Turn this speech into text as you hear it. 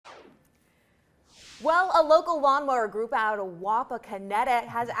Well, a local lawnmower group out of Wapakoneta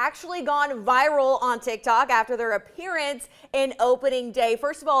has actually gone viral on TikTok after their appearance in opening day.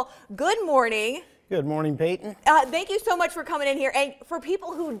 First of all, good morning. Good morning, Peyton. Thank you so much for coming in here. And for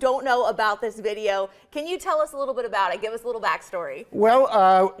people who don't know about this video, can you tell us a little bit about it? Give us a little backstory.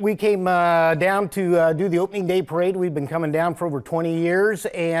 Well, we came down to do the opening day parade. We've been coming down for over 20 years,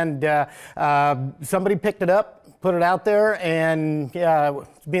 and somebody picked it up, put it out there, and yeah,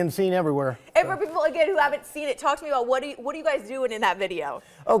 it's being seen everywhere. And for people, again, who haven't seen it, talk to me about what are you guys doing in that video?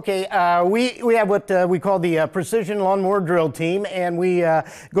 Okay, we have what we call the Precision Lawnmower Drill Team, and we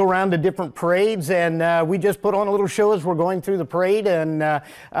go around to different parades, and we just put on a little show as we're going through the parade, and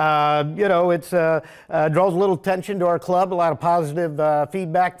you know, it's draws a little attention to our club, a lot of positive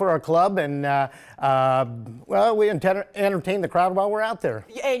feedback for our club, and well, we entertain the crowd while we're out there.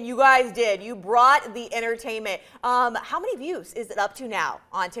 And you guys did. You brought the entertainment. How many views is it up to now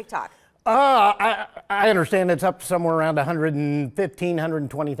on TikTok? I understand it's up somewhere around 115,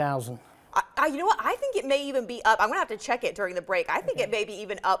 120,000. You know what? I think it may even be up. I'm going to have to check it during the break. I think it may be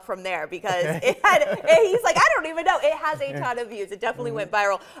even up from there because it had, he's like, I don't even know. It has a ton of views. It definitely went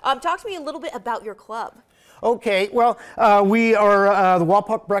viral. Talk to me a little bit about your club. Okay, well, we are the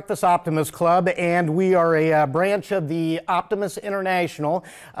Wapak Breakfast Optimist Club, and we are a branch of the Optimist International.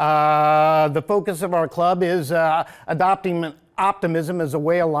 The focus of our club is adopting optimism as a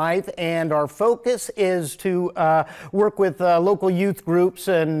way of life, and our focus is to work with local youth groups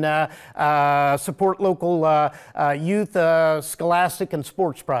and support local youth scholastic and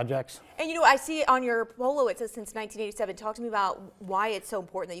sports projects. And you know, I see on your polo it says since 1987. Talk to me about why it's so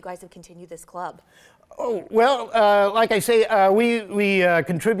important that you guys have continued this club. Oh, well, like I say, we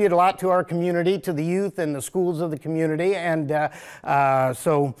contribute a lot to our community, to the youth and the schools of the community, and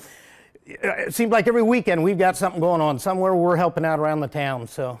so it seems like every weekend we've got something going on somewhere. We're helping out around the town.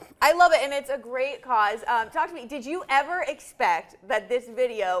 So I love it, and it's a great cause. Talk to me. Did you ever expect that this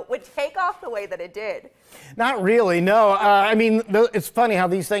video would take off the way that it did? Not really, no. I mean, it's funny how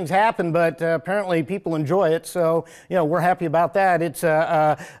these things happen, but apparently people enjoy it. So, you know, we're happy about that.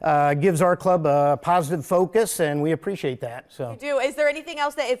 It gives our club a positive focus, and we appreciate that. So, you do. Is there anything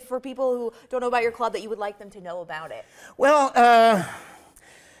else that, if for people who don't know about your club, that you would like them to know about it? Well,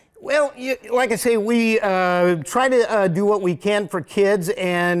 like I say, we try to do what we can for kids,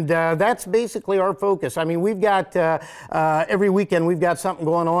 and that's basically our focus. I mean, we've got, every weekend we've got something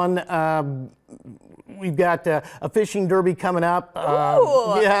going on. We've got a fishing derby coming up.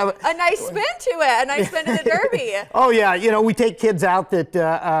 Ooh, yeah. A nice spin to it, a nice spin to the derby. Oh yeah, you know, we take kids out that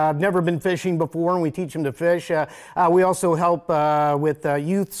have never been fishing before, and we teach them to fish. We also help with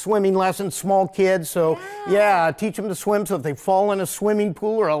youth swimming lessons, small kids. So yeah, teach them to swim, so if they fall in a swimming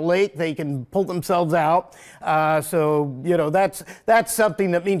pool or a lake, they can pull themselves out. So, you know, that's something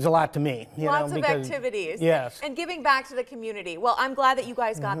that means a lot to me. Lots of activities. Yes. And giving back to the community. Well, I'm glad that you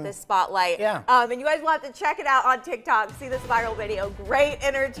guys got this spotlight. Yeah. And you guys will have to check it out on TikTok. See this viral video. Great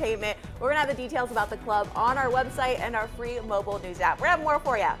entertainment. We're going to have the details about the club on our website and our free mobile news app. We're going to have more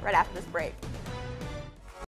for you right after this break.